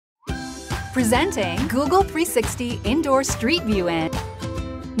Presenting Google 360 Indoor Street View in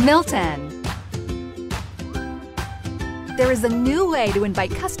Milton. There is a new way to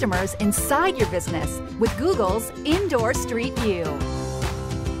invite customers inside your business with Google's Indoor Street View.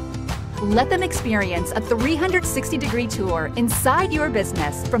 Let them experience a 360-degree tour inside your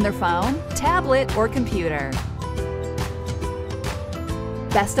business from their phone, tablet, or computer.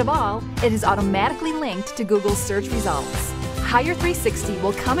 Best of all, it is automatically linked to Google's search results. Hire 360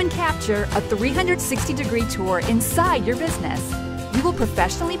 will come and capture a 360-degree tour inside your business. We will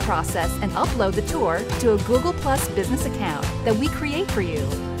professionally process and upload the tour to a Google Plus business account that we create for you.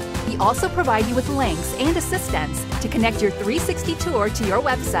 We also provide you with links and assistance to connect your 360 tour to your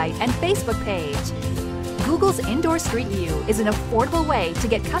website and Facebook page. Google's Indoor Street View is an affordable way to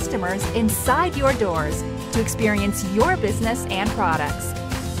get customers inside your doors to experience your business and products.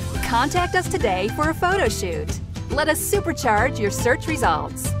 Contact us today for a photo shoot. Let us supercharge your search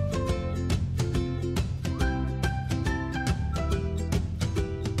results.